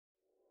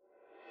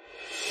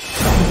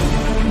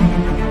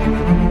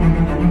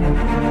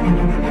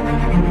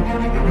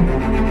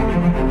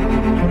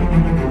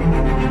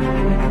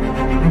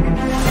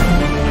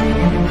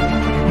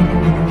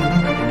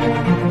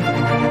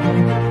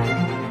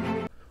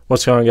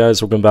What's going on,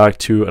 guys? Welcome back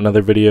to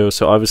another video.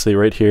 So obviously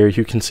right here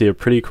you can see a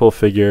pretty cool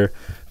figure.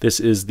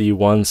 This is the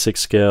 1/6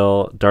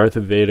 scale Darth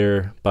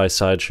Vader by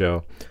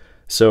Sideshow.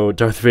 So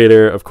Darth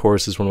Vader, of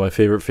course, is one of my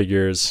favorite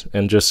figures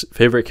and just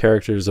favorite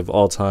characters of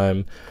all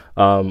time.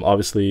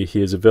 Obviously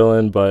he is a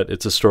villain, but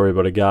it's a story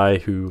about a guy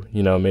who,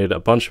 made a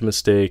bunch of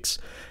mistakes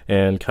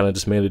and kind of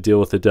just made a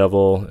deal with the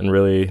devil, and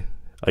really,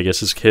 I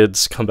guess his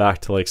kids come back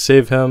to like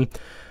save him.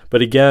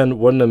 But again,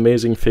 what an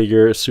amazing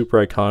figure,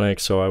 super iconic,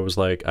 so I was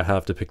like, I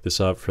have to pick this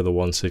up for the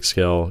 1/6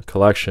 scale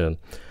collection.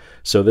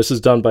 So this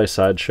is done by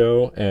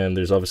Sideshow, and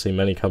there's obviously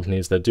many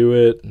companies that do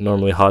it.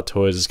 Normally Hot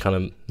Toys is kind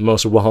of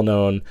most well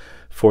known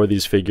for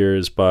these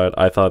figures, but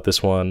I thought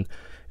this one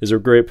is a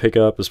great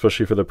pickup,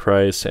 especially for the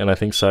price, and I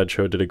think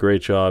Sideshow did a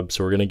great job.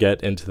 So we're going to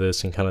get into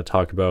this and kind of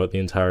talk about the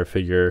entire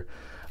figure.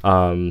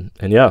 And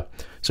yeah,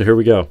 so here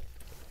we go.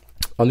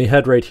 On the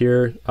head right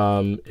here,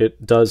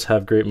 it does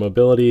have great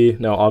mobility.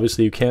 Now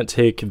obviously you can't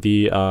take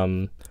the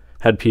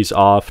headpiece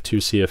off to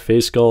see a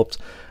face sculpt.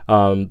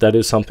 That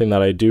is something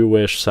that I do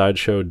wish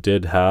Sideshow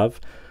did have,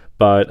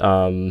 but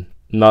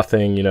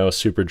nothing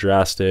super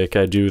drastic.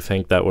 I do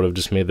think that would have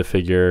just made the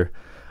figure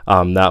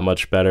that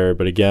much better.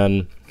 But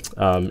again,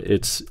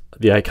 it's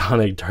the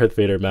iconic Darth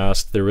Vader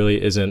mask. There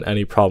really isn't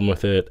any problem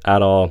with it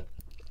at all.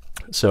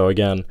 So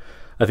again,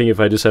 I think if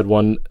I just had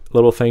one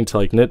little thing to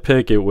like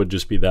nitpick, it would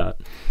just be that.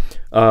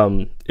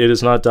 It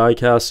is not die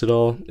cast at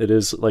all. It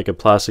is like a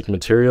plastic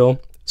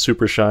material,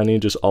 super shiny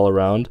just all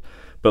around,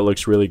 but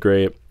looks really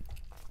great.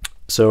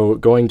 So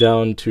going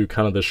down to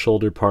kind of the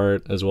shoulder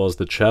part as well as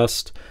the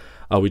chest,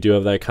 we do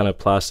have that kind of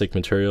plastic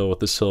material with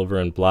the silver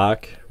and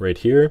black right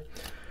here.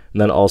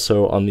 And then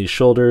also on the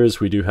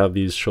shoulders, we do have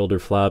these shoulder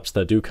flaps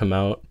that do come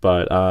out,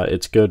 but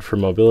it's good for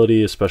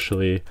mobility,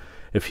 especially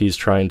if he's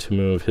trying to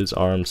move his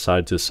arms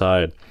side to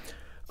side.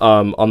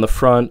 On the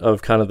front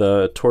of kind of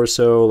the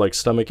torso, like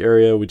stomach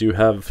area, we do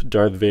have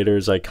Darth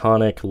Vader's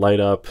iconic light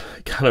up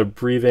kind of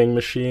breathing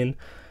machine,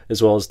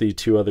 as well as the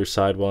two other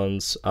side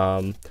ones.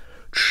 You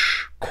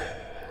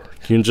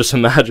can just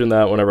imagine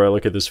that whenever I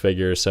look at this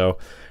figure. So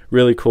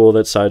really cool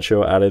that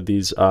Sideshow added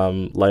these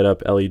light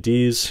up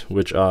LEDs,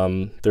 which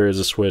there is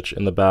a switch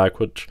in the back,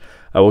 which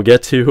I will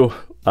get to.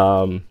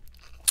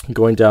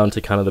 Going down to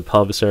kind of the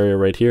pelvis area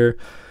right here.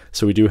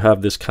 So we do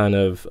have this kind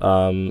of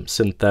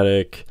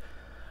synthetic,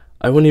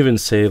 I wouldn't even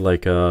say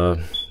like it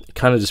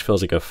kind of just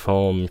feels like a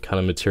foam kind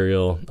of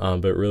material,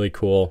 but really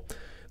cool.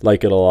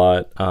 Like it a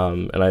lot,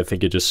 and I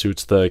think it just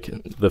suits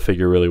the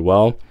figure really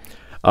well.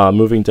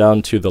 Moving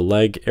down to the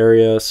leg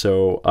area,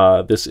 so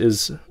this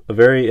is a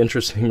very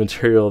interesting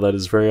material that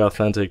is very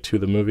authentic to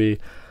the movie.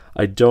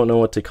 I don't know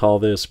what to call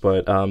this,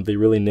 but they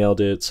really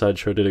nailed it.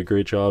 Sideshow did a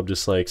great job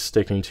just like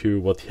sticking to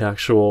what the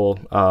actual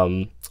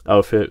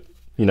outfit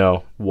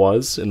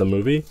was in the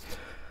movie.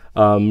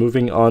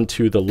 Moving on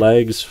to the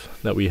legs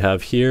that we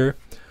have here,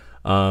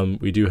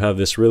 we do have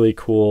this really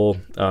cool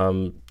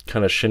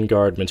kind of shin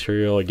guard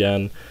material,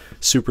 again,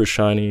 super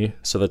shiny,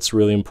 so that's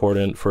really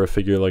important for a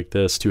figure like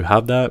this to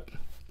have that.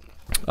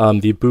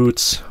 The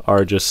boots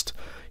are just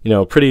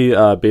pretty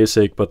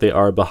basic, but they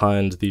are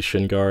behind the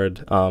shin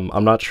guard.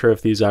 I'm not sure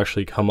if these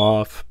actually come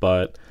off,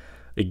 but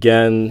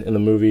again, in the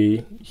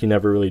movie he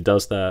never really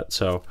does that,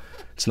 so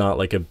it's not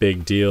like a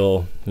big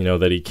deal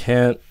that he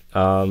can't.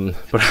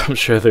 But I'm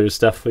sure there's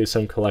definitely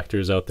some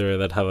collectors out there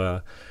that have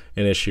an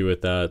issue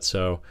with that,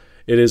 so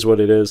it is what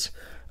it is.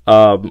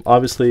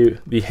 Obviously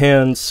the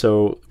hands,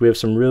 so we have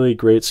some really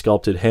great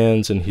sculpted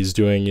hands, and he's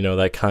doing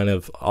that kind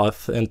of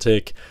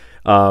authentic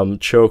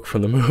choke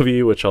from the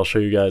movie, which I'll show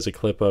you guys a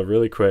clip of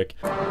really quick.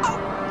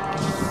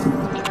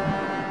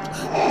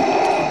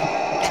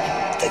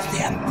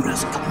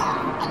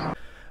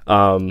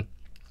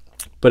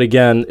 But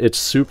again, it's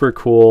super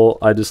cool.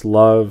 I just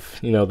love,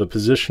 the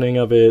positioning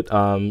of it.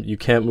 You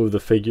can't move the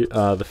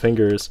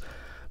fingers,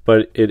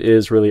 but it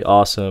is really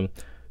awesome.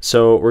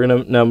 So we're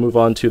gonna now move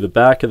on to the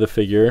back of the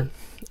figure.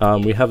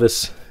 We have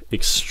this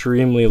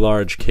extremely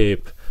large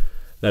cape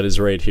that is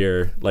right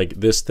here. Like,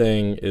 this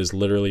thing is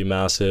literally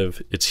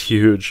massive. It's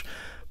huge.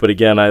 But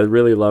again, I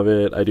really love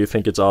it. I do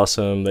think it's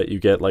awesome that you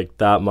get like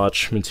that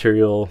much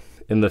material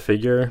in the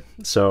figure.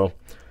 So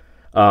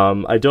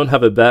I don't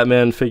have a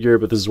Batman figure,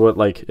 but this is what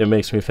like it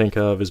makes me think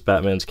of, is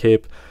Batman's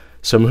cape.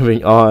 So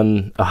moving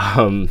on,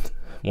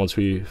 once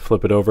we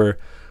flip it over,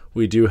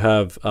 we do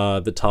have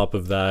the top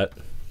of that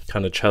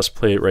kind of chest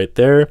plate right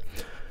there,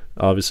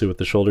 obviously with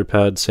the shoulder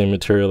pad, same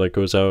material that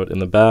goes out in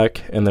the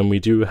back. And then we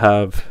do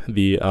have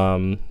the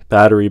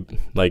battery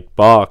like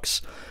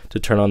box to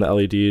turn on the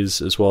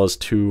LEDs, as well as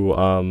two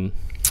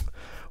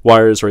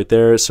wires right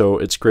there. So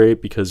it's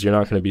great because you're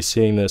not going to be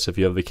seeing this if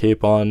you have the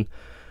cape on.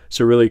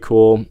 So really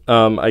cool.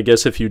 I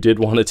guess if you did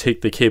want to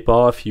take the cape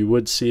off, you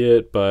would see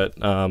it, but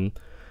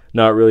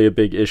not really a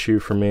big issue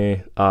for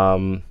me.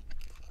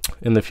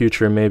 In the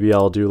future, maybe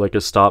I'll do like a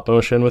stop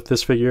motion with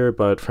this figure,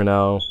 but for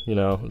now,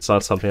 it's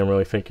not something I'm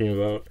really thinking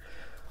about.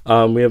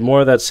 We have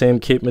more of that same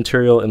cape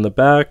material in the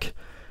back,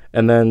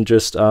 and then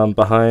just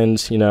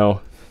behind,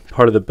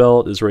 part of the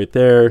belt is right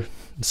there,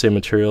 same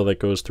material that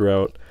goes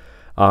throughout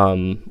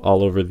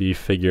all over the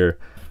figure.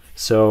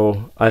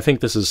 So I think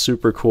this is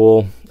super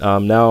cool.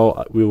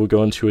 Now we will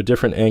go into a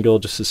different angle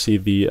just to see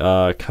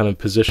the kind of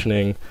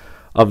positioning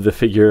of the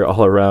figure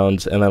all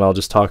around, and then I'll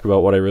just talk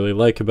about what I really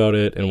like about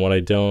it and what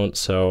I don't.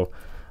 So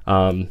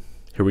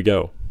here we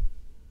go.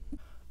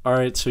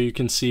 Alright, so you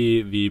can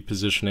see the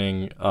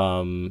positioning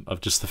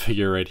of just the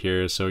figure right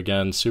here. So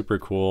again, super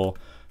cool.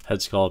 Head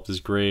sculpt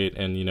is great,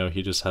 and you know,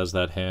 he just has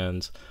that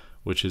hand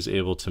which is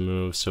able to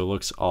move, so it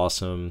looks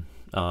awesome.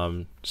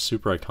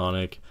 Super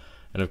iconic,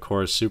 and of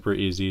course super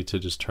easy to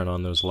just turn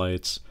on those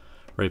lights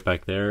right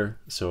back there.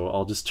 So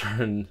I'll just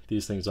turn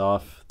these things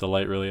off, the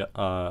light really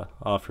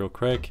off real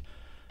quick,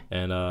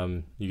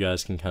 and you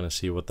guys can kind of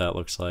see what that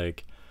looks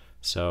like.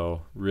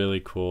 So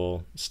really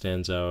cool,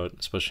 stands out,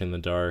 especially in the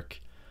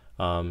dark.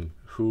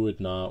 Who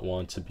would not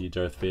want to be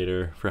Darth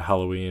Vader for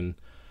Halloween?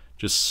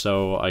 Just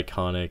so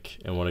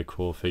iconic, and what a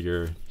cool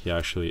figure he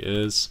actually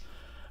is.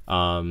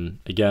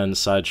 Again,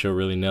 Sideshow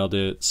really nailed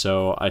it.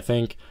 So I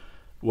think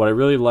what I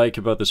really like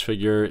about this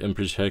figure in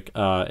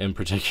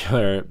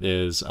particular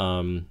is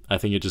I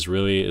think it just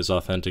really is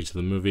authentic to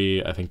the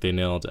movie. I think they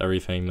nailed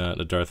everything that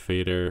a Darth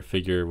Vader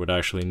figure would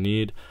actually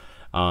need.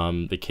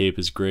 The cape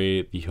is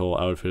great, the whole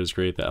outfit is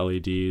great, the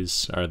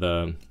LEDs are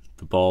the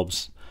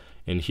bulbs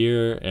in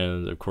here,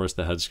 and of course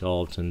the head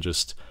sculpt, and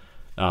just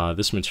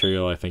this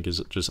material I think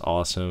is just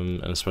awesome,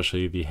 and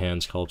especially the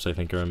hand sculpts I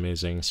think are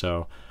amazing.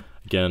 So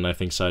again, I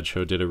think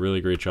Sideshow did a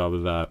really great job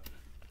of that.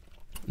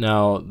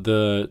 Now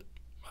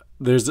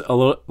there's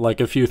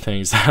a few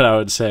things that I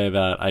would say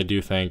that I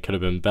do think could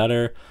have been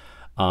better,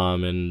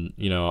 and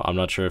you know, I'm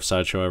not sure if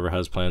Sideshow ever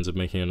has plans of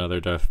making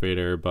another Darth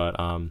Vader, but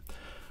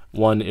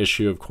one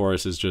issue of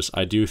course is just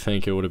I do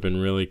think it would have been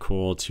really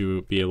cool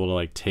to be able to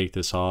like take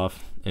this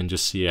off and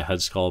just see a head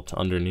sculpt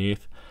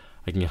underneath.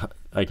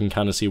 I can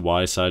kind of see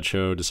why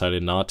Sideshow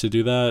decided not to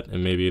do that,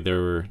 and maybe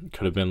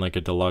could have been like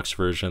a deluxe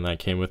version that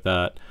came with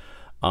that.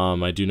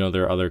 I do know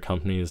there are other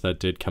companies that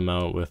did come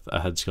out with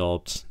a head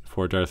sculpt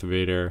for Darth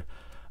Vader,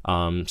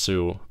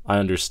 so I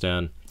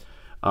understand.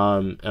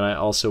 And I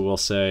also will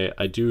say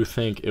I do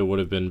think it would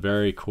have been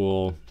very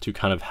cool to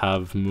kind of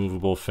have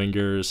movable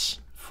fingers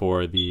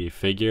for the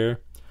figure.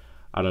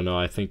 I don't know,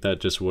 I think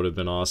that just would have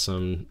been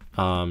awesome,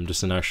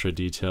 just an extra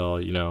detail,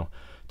 you know,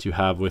 to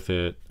have with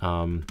it.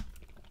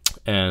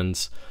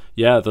 And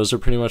yeah, those are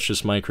pretty much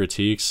just my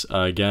critiques.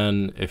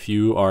 Again, if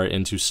you are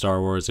into Star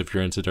Wars, if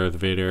you're into Darth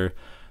Vader,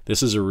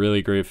 this is a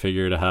really great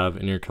figure to have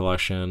in your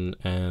collection.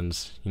 And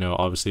you know,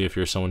 obviously if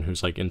you're someone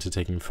who's like into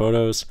taking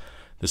photos,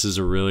 this is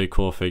a really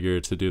cool figure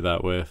to do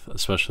that with,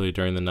 especially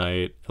during the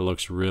night. It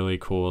looks really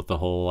cool with the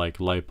whole like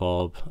light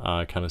bulb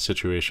kind of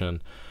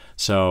situation.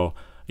 So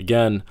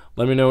again,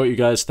 let me know what you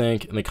guys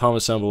think in the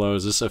comments down below.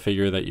 Is this a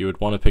figure that you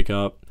would want to pick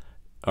up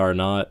or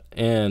not?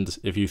 And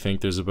if you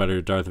think there's a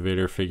better Darth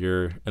Vader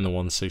figure in the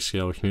 1/6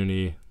 scale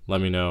community,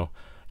 let me know.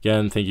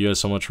 Again, thank you guys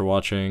so much for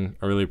watching.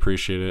 I really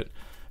appreciate it,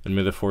 and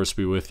may the Force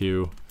be with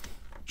you.